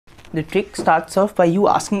The trick starts off by you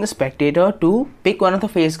asking the spectator to pick one of the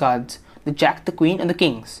face cards, the jack, the queen and the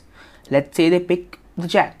kings. Let's say they pick the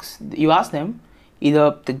jacks. You ask them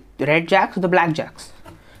either the red jacks or the black jacks.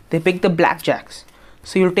 They pick the black jacks.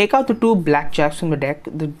 So you'll take out the two black jacks from the deck,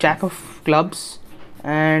 the jack of clubs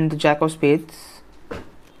and the jack of spades,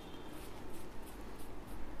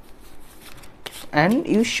 and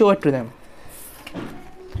you show it to them.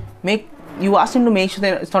 You ask them to make sure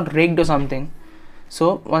that it's not rigged or something.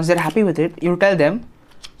 So once they're happy with it, you tell them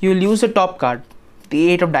you'll use the top card, the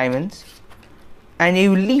 8 of diamonds, and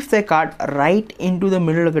you leave their card right into the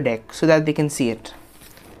middle of the deck so that they can see it.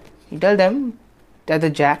 You tell them that the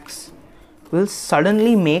jacks will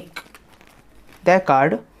suddenly make their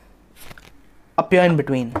card appear in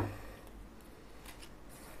between.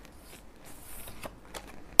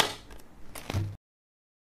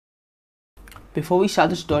 Before we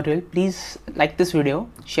start this tutorial, please like this video,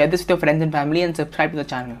 share this with your friends and family, and subscribe to the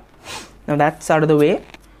channel. Now that's out of the way,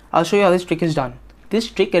 I'll show you how this trick is done. This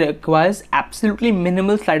trick requires absolutely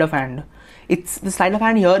minimal sleight of hand. The sleight of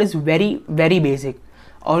hand here is very basic.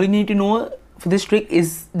 All you need to know for this trick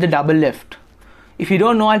is the double lift. If you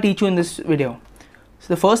don't know, I'll teach you in this video.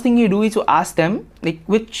 So the first thing you do is to ask them like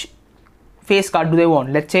which face card do they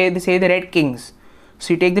want. Let's say they say the red kings.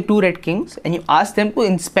 So you take the two red kings and you ask them to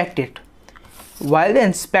inspect it. While they're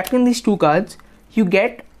inspecting these two cards, you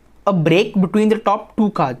get a break between the top two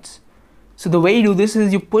cards. So the way you do this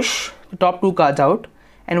is you push the top two cards out,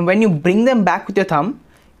 and when you bring them back with your thumb,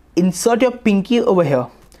 insert your pinky over here.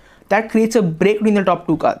 That creates a break between the top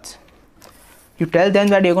two cards. You tell them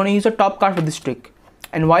that you're going to use a top card for this trick,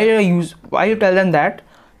 and while you tell them that,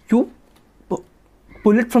 you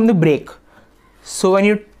pull it from the break. So when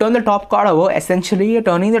you turn the top card over, essentially you're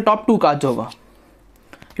turning the top two cards over.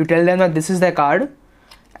 You tell them that this is their card,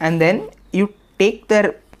 and then you take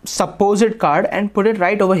their supposed card and put it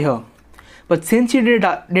right over here. But since you did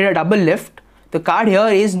a double lift, the card here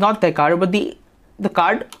is not their card, but the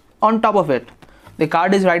card on top of it. The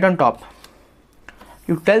card is right on top.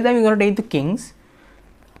 You tell them you're going to take the kings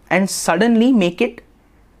and suddenly make it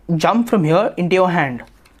jump from here into your hand.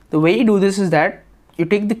 The way you do this is that you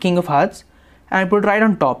take the king of hearts and put it right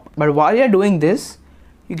on top. But while you're doing this,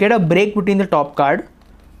 you get a break between the top card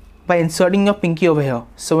by inserting your pinky over here.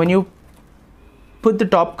 So when you put the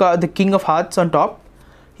top card, the king of hearts on top,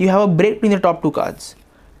 you have a break between the top two cards.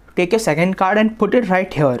 Take your second card and put it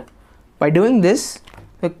right here. By doing this,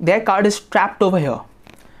 their card is trapped over here,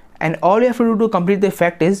 and all you have to do to complete the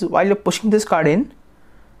effect is, while you're pushing this card in,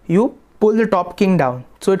 you pull the top king down.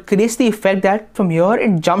 So it creates the effect that from here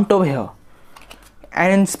it jumped over here,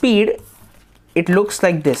 and in speed it looks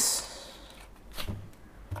like this.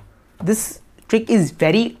 This trick is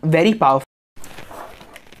very powerful.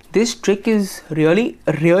 This trick is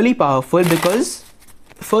really powerful because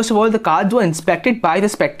first of all, the cards were inspected by the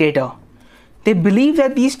spectator. They believe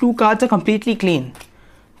that these two cards are completely clean,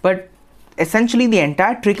 but essentially the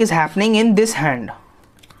entire trick is happening in this hand.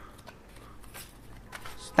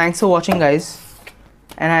 Thanks for watching, guys,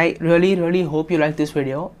 and I really hope you like this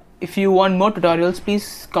video. If you want more tutorials,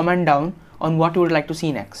 please comment down on what you would like to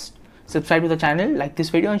see next. Subscribe to the channel, like this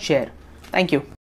video and share. Thank you.